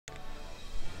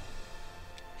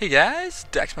Hey guys,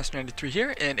 DaxMaster93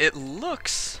 here, and it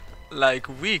looks like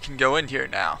we can go in here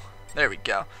now. There we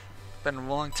go. Been a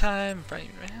long time, kind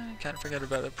of forgot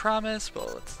about the promise. Well,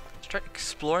 let's try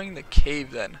exploring the cave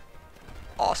then.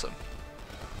 Awesome.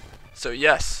 So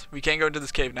yes, we can go into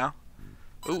this cave now.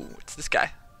 Ooh, it's this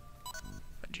guy.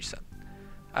 What'd you say?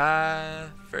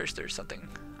 First there's something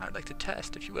I would like to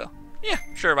test, if you will. Yeah,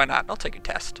 sure, why not? I'll take a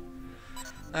test.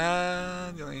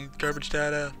 The only garbage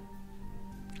data.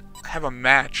 I have a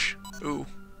match. Ooh.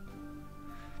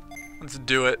 Let's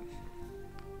do it.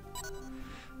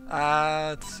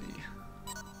 Let's see.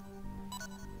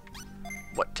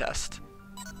 What test?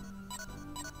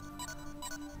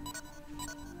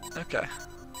 Okay.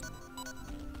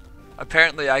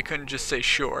 Apparently I couldn't just say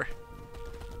sure.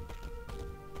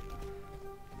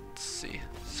 Let's see.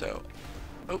 So.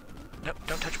 Oh, no,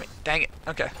 don't touch me. Dang it.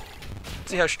 Okay.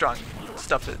 Let's see how strong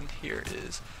stuff in here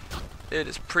is. It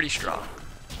is pretty strong.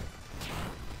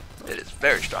 It is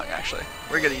very strong, actually.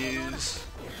 We're going to use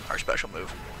our special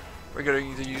move. We're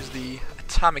going to use the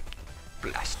Atomic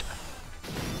Blaster.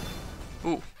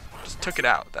 Ooh, just took it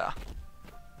out, though.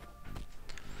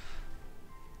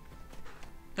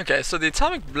 Okay, so the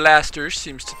Atomic Blaster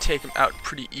seems to take him out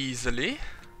pretty easily.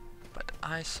 But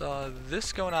I saw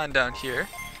this going on down here.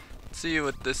 Let's see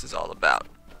what this is all about.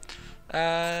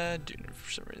 Doing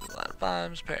for some reason a lot of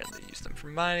bombs. Apparently use them for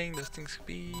mining. Those things could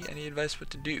be. Any advice what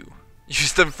to do?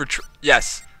 Use them for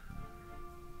yes.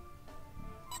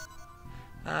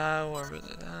 I'll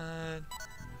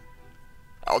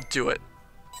do it.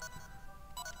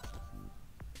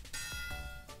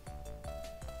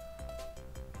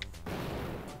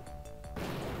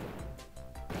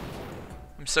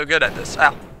 I'm so good at this.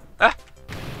 Ow. Ah.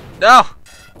 No.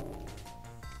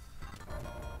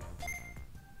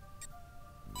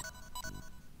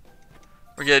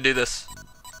 We're gonna do this.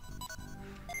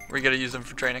 We're gonna use them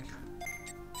for training.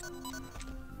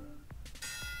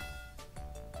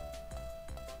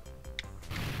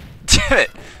 Damn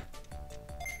it!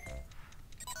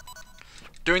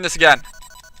 Doing this again.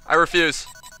 I refuse.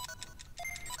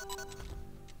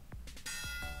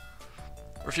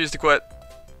 Refuse to quit.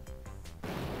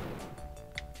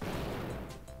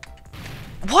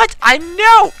 What? I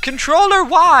know! Controller,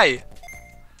 why?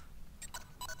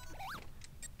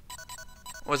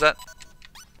 What was that?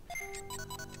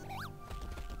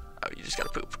 Oh, you just gotta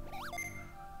poop.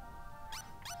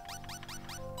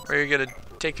 We're gonna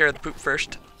take care of the poop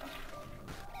first.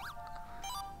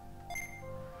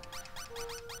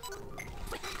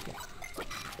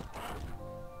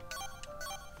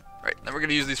 Right, then we're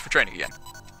gonna use these for training again.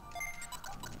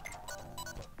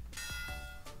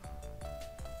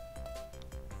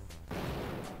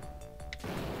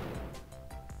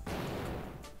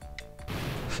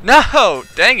 No!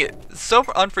 Dang it! It's so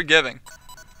unforgiving.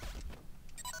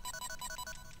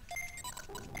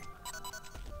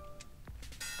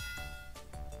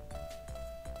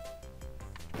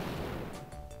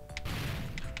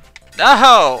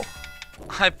 No!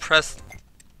 I pressed.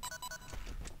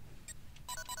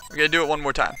 We're gonna do it one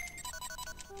more time.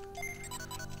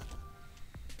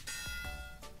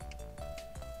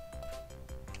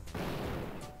 I'm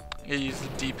gonna use the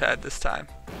D-pad this time.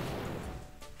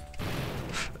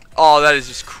 Oh, that is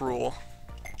just cruel.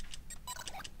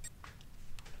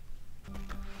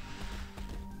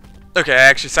 Okay, I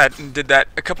actually sat and did that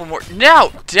a couple more.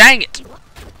 No! Dang it!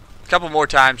 A couple more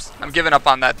times. I'm giving up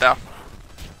on that though.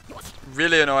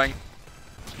 Really annoying.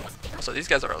 So these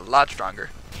guys are a lot stronger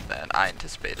than I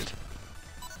anticipated.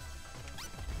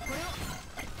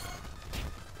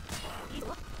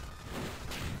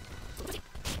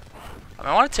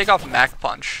 I want to take off Mach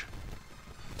Punch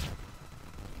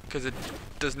because it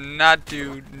does not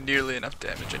do nearly enough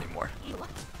damage anymore.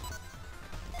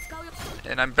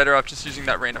 And I'm better off just using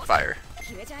that Rain of Fire.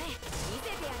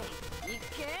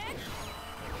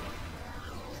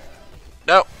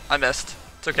 No, I missed.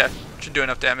 It's okay. Should do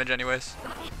enough damage anyways.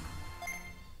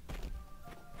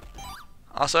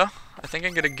 Also, I think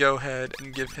I'm gonna go ahead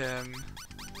and give him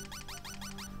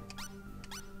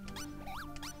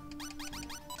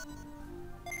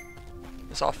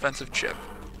this offensive chip.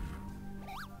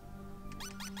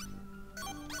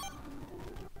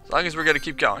 As long as we're gonna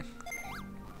keep going.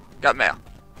 Got mail.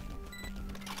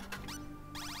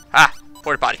 Ah,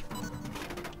 porta potty.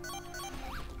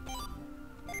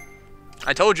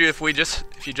 I told you if you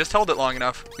just held it long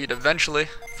enough, we'd eventually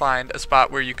find a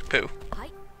spot where you could poo.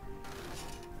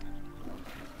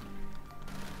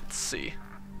 Let's see.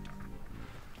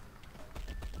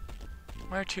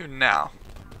 Where to now?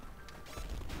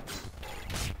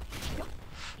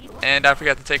 And I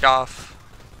forgot to take off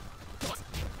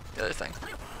the other thing.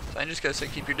 So I just gotta say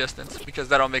keep your distance because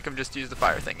that'll make him just use the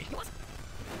fire thingy.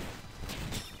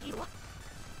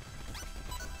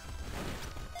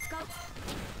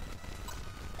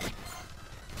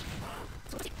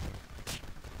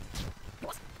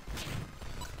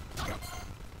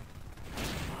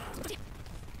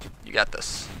 You got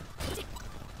this.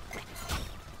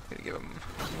 Gonna give him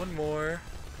one more.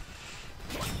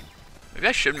 Maybe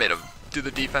I should have made him do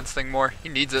the defense thing more. He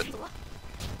needs it.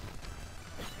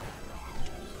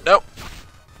 Nope.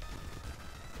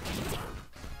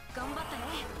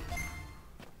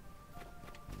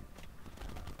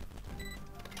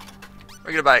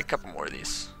 We're gonna buy a couple more of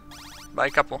these. Buy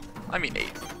a couple. I mean 8.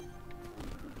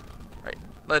 Right.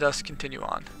 Let us continue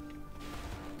on.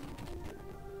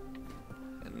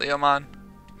 And Leomon,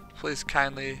 please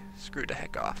kindly screw the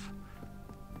heck off.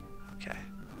 Okay.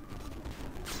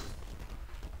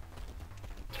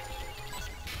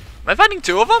 Am I fighting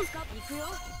 2 of them?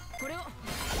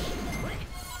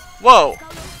 Whoa!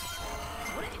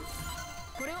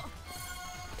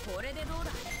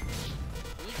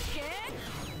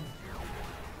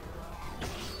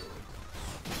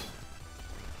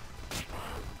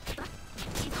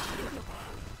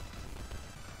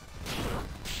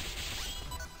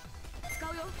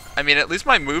 I mean, at least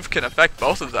my move can affect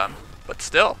both of them, but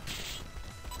still.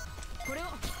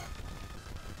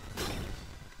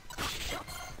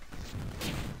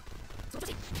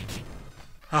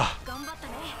 Oh.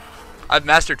 I've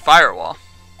mastered Firewall.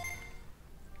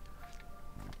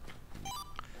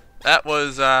 That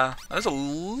was a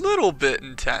little bit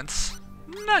intense.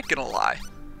 Not gonna lie.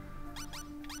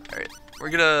 All right, we're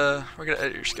gonna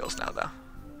edit your skills now, though.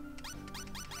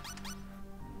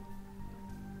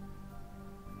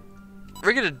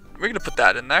 We're gonna put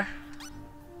that in there.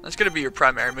 That's gonna be your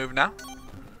primary move now.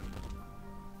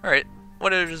 All right,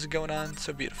 what is going on?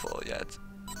 So beautiful. Yeah, it's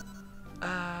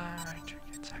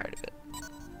tired of it.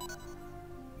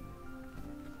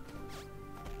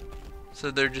 So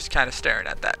they're just kind of staring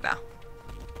at that now.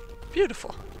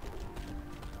 Beautiful.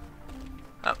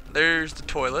 Oh, there's the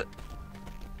toilet.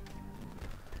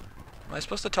 Am I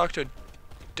supposed to talk to a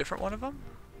different one of them?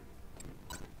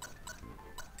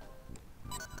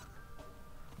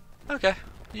 Okay,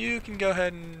 you can go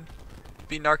ahead and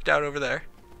be narked out over there.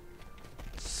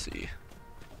 Let's see.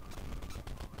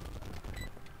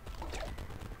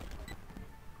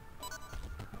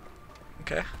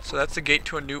 Okay, so that's the gate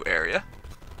to a new area.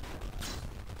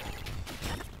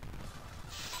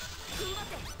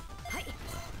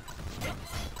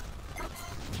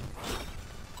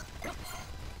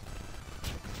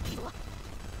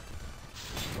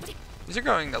 These are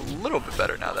going a little bit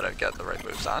better now that I've got the right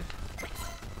moves on.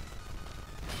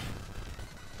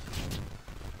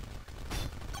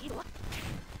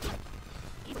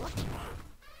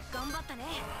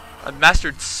 I've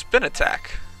mastered spin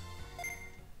attack.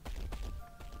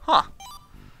 Huh.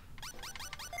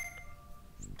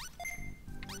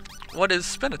 What is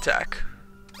spin attack?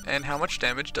 And how much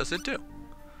damage does it do?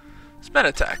 Spin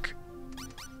attack.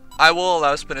 I will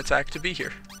allow spin attack to be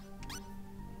here.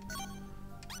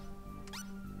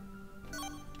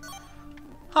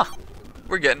 Huh.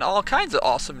 We're getting all kinds of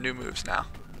awesome new moves now.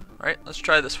 Alright, let's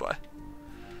try this way.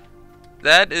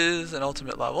 That is an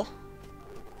ultimate level.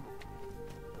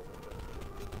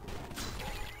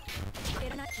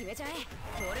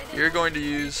 You're going to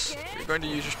use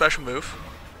your special move,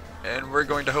 and we're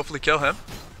going to hopefully kill him.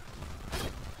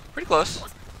 Pretty close.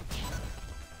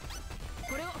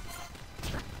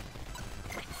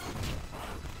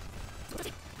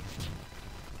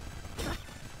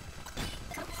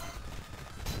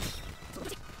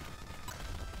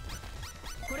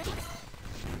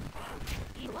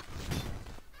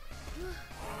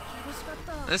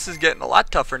 This is getting a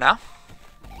lot tougher now.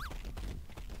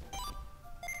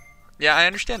 Yeah, I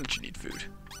understand that you need food.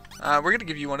 We're going to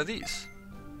give you one of these.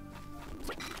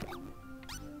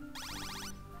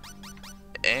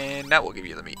 And that will give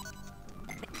you the meat.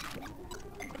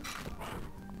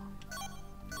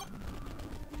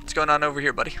 What's going on over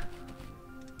here, buddy?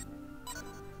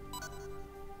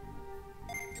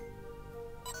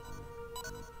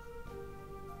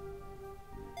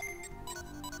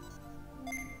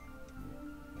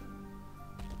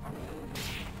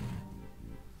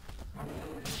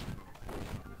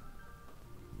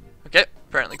 Okay,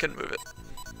 apparently couldn't move it.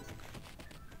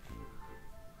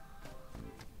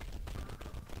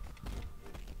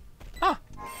 Huh.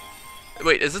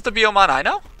 Wait, is this the Biomon I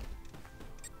know?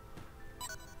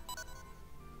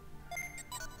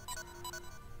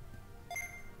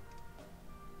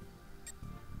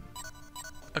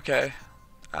 Okay.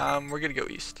 We're gonna go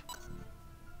east.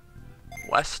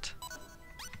 West.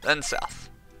 Then south.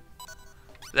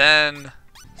 Then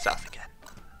south.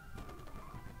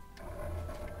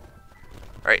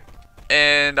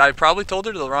 and I probably told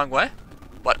her the wrong way.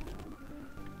 But,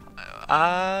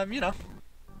 you know,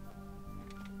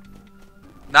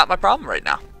 not my problem right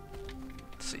now.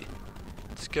 Let's see.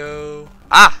 Let's go.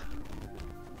 Ah!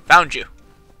 Found you.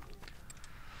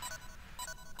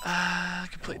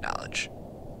 Complete knowledge.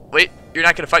 Wait, you're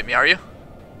not gonna fight me, are you?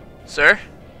 Sir?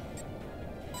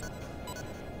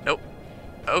 Nope.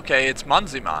 Okay, it's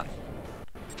Monzimon.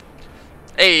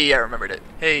 Hey, I remembered it.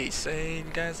 Hey, say, you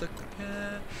guys look...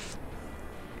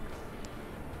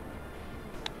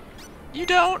 You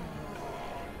don't.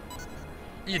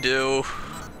 You do.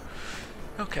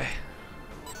 Okay.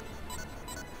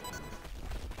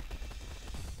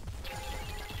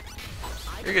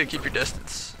 You're gonna keep your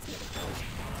distance.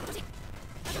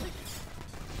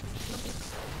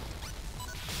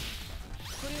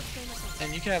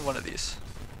 And you can have one of these.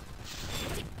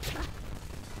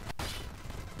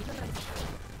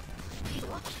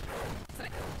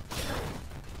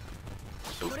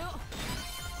 Oop.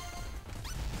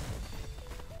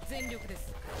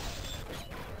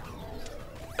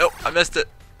 Oh, I missed it.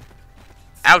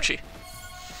 Ouchie.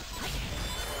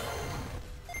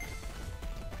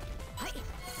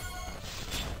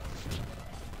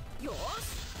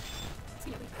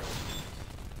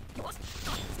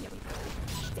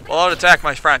 Well, I'll attack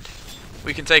my friend.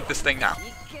 We can take this thing now.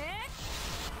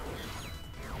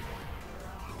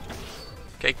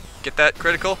 Okay, get that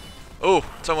critical. Oh,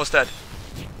 it's almost dead.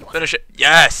 Finish it.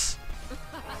 Yes!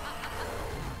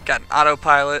 Got an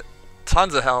autopilot,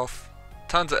 tons of health,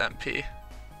 tons of MP.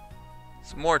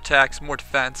 Some more attack, some more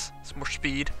defense, some more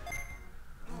speed.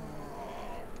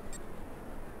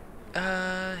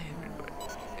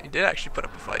 He did actually put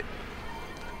up a fight.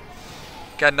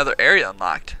 Got another area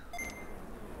unlocked.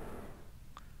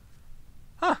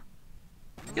 Huh.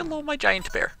 Hello, my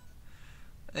giant bear.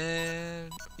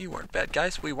 And you weren't bad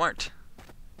guys. We weren't.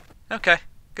 Okay.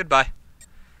 Goodbye.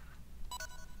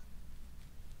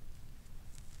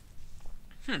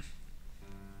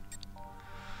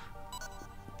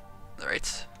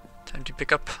 Alright. Time to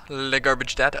pick up the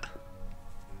garbage data.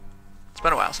 It's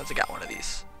been a while since I got one of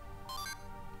these.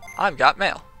 I've got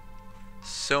mail.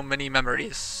 So many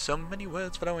memories. So many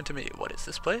words but I went to me. What is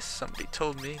this place? Somebody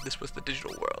told me this was the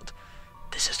digital world.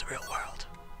 This is the real world.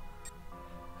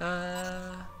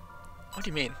 What do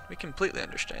you mean? We completely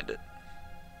understand it.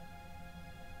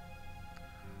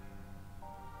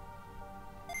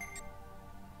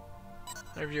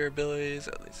 Whatever your abilities,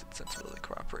 at least it's sensible to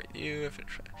cooperate you. If it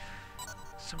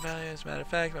some value, as a matter of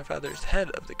fact, my father is head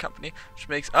of the company, which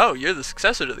makes you're the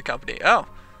successor to the company. Oh,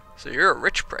 so you're a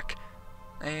rich prick.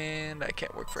 And I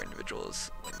can't work for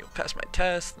individuals. When you'll pass my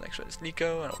test, the next one is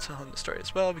Nico, and I'll tell him the story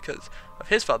as well because of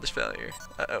his father's failure.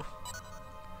 Let's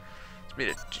meet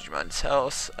at Digimon's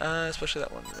house, especially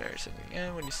that one there.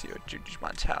 Yeah, when you see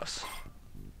Digimon's house.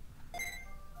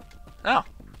 Oh.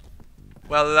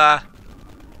 Well,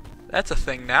 that's a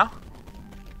thing now.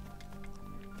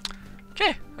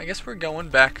 Okay, I guess we're going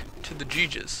back to the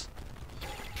Gigas.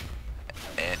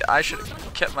 And I should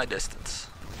have kept my distance.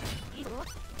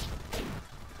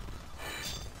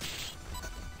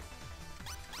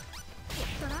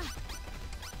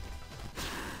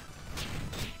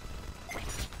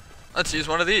 Let's use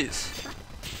one of these.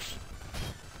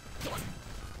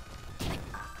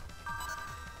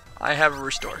 I have a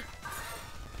restore.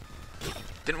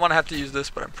 Didn't want to have to use this,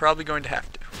 but I'm probably going to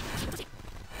have to.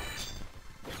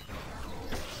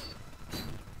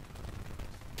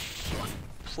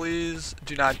 Please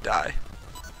do not die.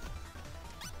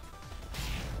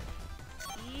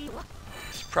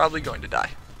 He's probably going to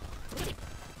die.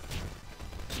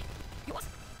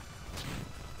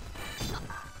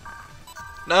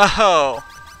 No!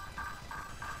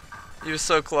 He was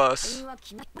so close.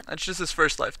 That's just his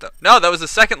first life, though. No, that was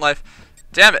his second life.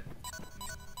 Damn it.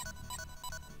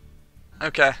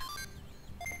 Okay.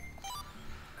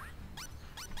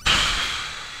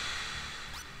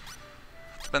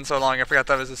 It's been so long, I forgot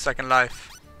that was his second life.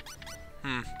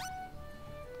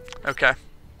 Okay.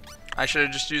 I should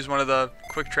have just used one of the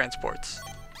quick transports.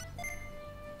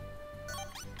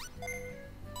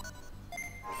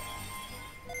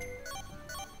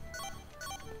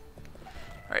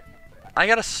 Alright. I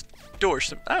gotta store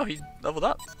some... Oh, he leveled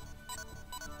up.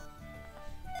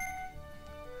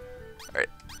 Alright.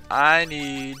 I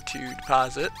need to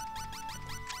deposit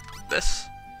this.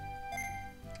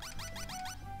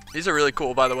 These are really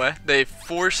cool, by the way. They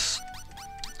force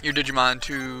your Digimon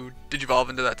to digivolve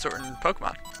into that certain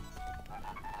Pokemon.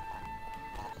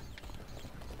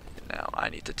 Now, I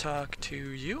need to talk to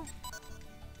you.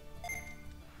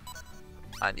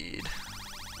 I need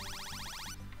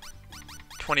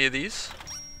 20 of these.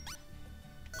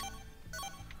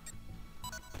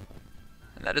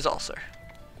 And that is all, sir.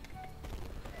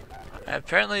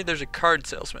 Apparently there's a card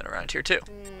salesman around here too.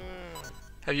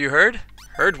 Have you heard?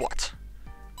 Heard what?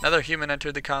 Another human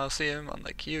entered the Colosseum.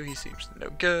 Unlike you, he seems no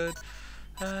good.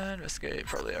 Investigate,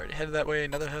 probably already headed that way.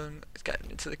 Another human has gotten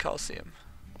into the Colosseum.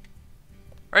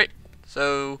 Right,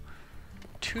 so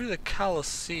to the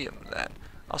Colosseum then.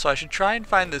 Also, I should try and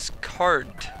find this card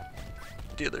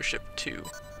dealership too.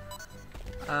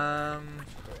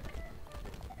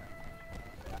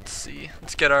 Let's see.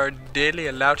 Let's get our daily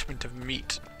allotment of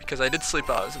meat, because I did sleep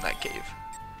while I was in that cave.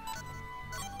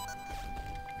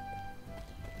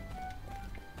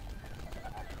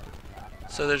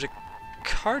 So there's a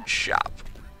card shop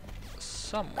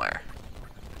somewhere.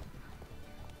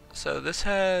 So this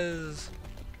has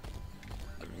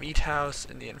the meat house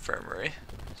and the infirmary.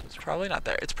 So it's probably not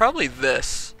there. It's probably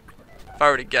this, if I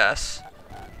were to guess.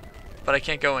 But I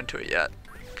can't go into it yet,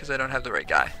 because I don't have the right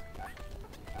guy.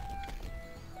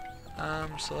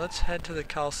 So let's head to the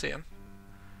Coliseum.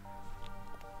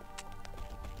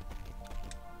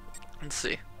 Let's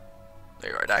see.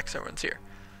 There you are, Dax. Everyone's here.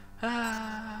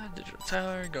 Digital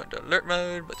tower, go into alert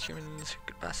mode, but humans who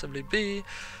could possibly be.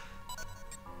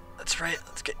 That's right,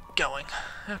 let's get going.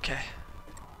 Okay.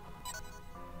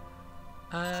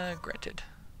 Granted.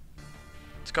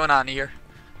 What's going on here?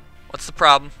 What's the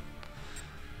problem?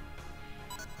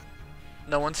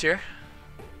 No one's here.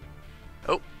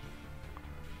 Oh.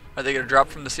 Are they gonna drop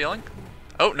from the ceiling?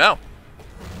 Oh, no.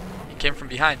 He came from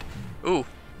behind. Ooh,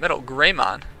 Metal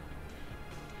Greymon.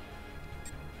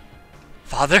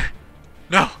 Father?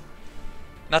 No!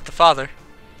 Not the father.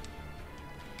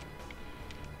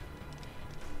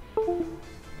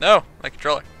 No! My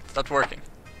controller stopped working.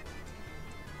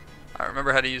 I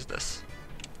remember how to use this.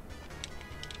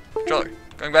 Controller,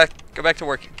 go back to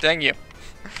working. Dang you.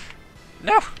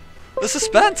 No! The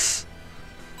suspense!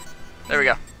 There we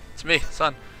go. It's me,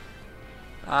 son.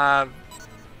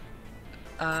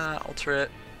 Alter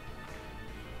it.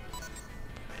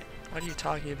 What are you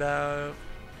talking about?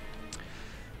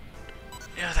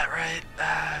 You know that, right?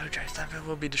 Who tries to stop it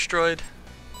will be destroyed.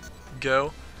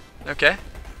 Go. Okay.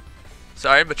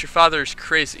 Sorry, but your father is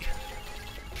crazy.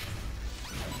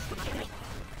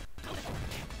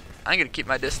 I'm gonna keep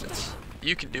my distance.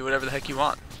 You can do whatever the heck you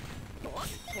want.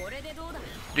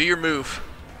 Do your move.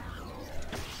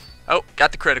 Oh,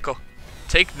 got the critical.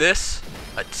 Take this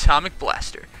atomic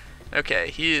blaster. Okay,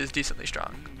 he is decently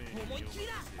strong.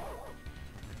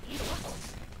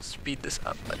 Speed this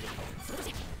up a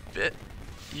bit.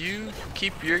 You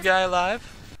keep your guy alive.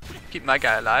 Keep my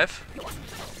guy alive.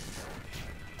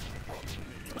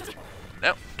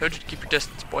 No, told you to keep your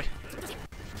distance, boy.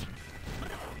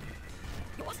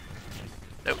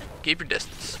 Nope, keep your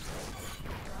distance.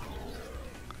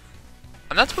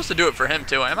 I'm not supposed to do it for him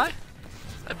too, am I?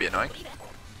 That'd be annoying.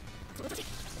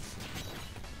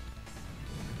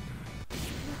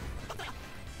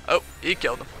 Oh, he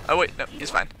killed him. Oh wait, no,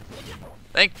 he's fine.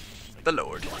 Thank the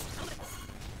Lord.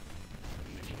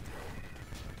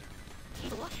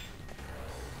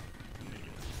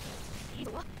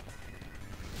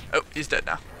 Oh, he's dead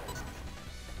now.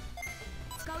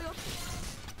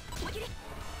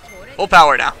 Full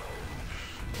power now.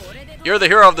 You're the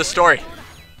hero of this story.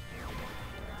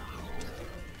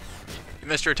 You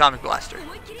missed your atomic blaster.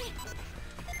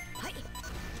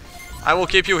 I will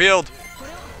keep you healed.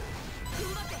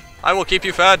 I will keep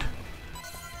you fed.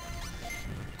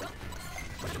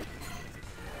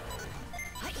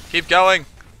 Keep going.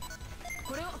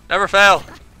 Never fail.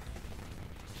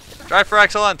 Strive for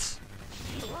excellence.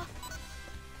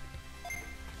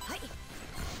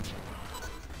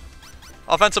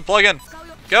 Offensive plug-in.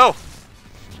 Go.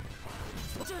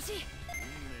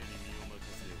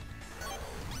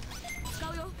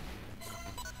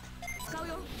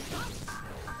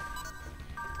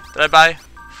 Did I buy?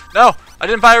 No, I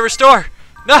didn't buy a restore.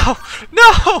 No,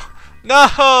 no,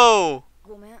 no.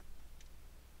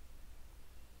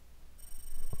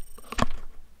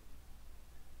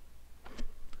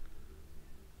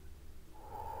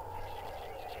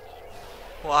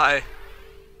 Why?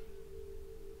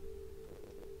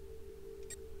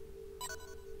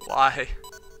 Why?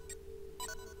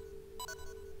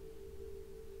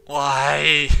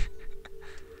 Why?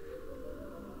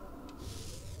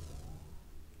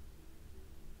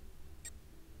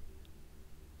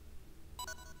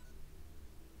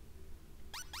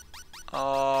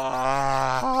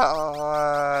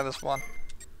 This one.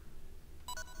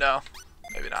 No,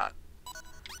 maybe not.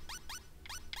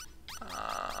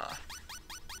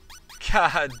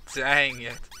 God dang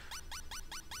it.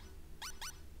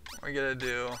 We're gonna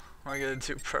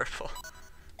do purple.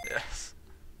 Yes.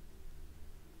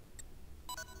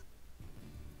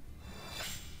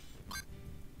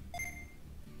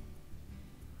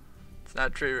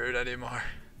 not tree root anymore.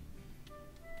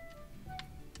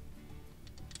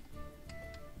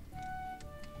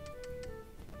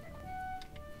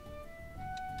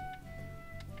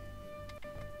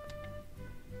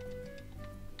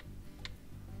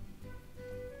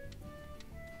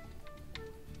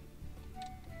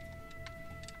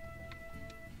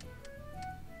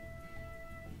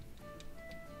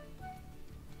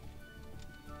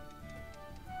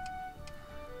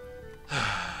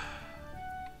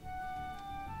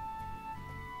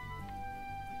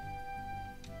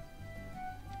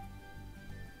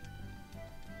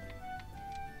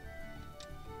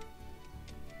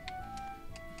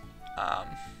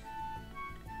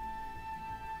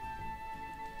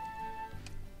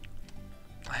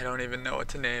 I don't even know what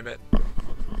to name it.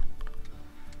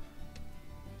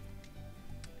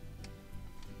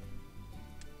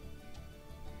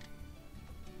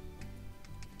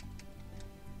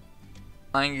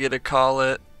 I'm gonna call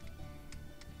it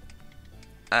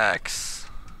X.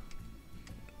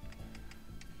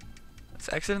 Is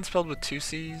accident spelled with 2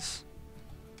 C's?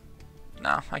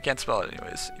 No, I can't spell it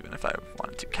anyways, even if I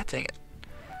wanted to. God dang it.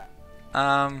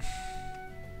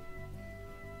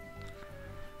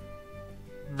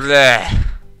 Bleh.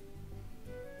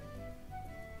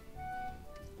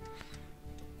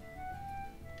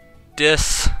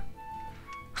 Dis.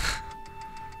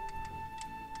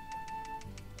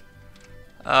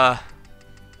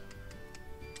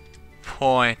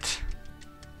 Point.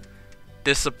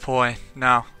 Disappoint.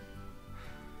 No.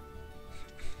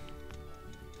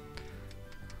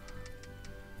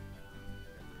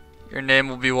 Your name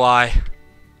will be Y.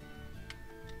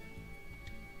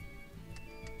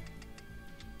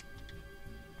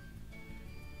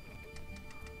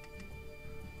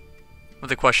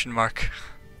 With a question mark.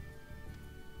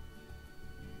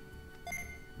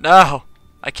 No!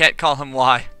 I can't call him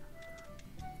Y.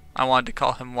 I wanted to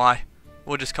call him Y.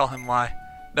 We'll just call him Y.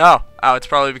 No! Oh, it's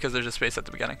probably because there's a space at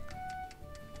the beginning.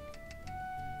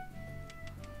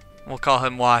 We'll call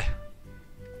him Y.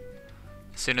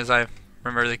 As soon as I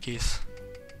remember the keys.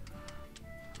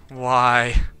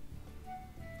 Y.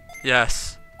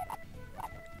 Yes.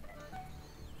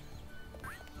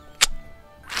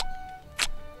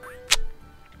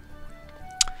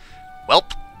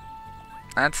 Welp.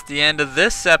 That's the end of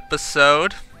this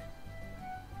episode.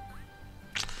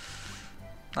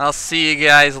 I'll see you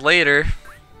guys later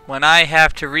when I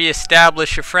have to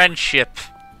reestablish a friendship.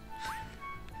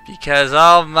 Because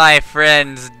all my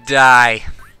friends die.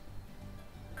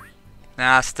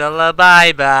 Hasta la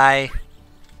bye bye.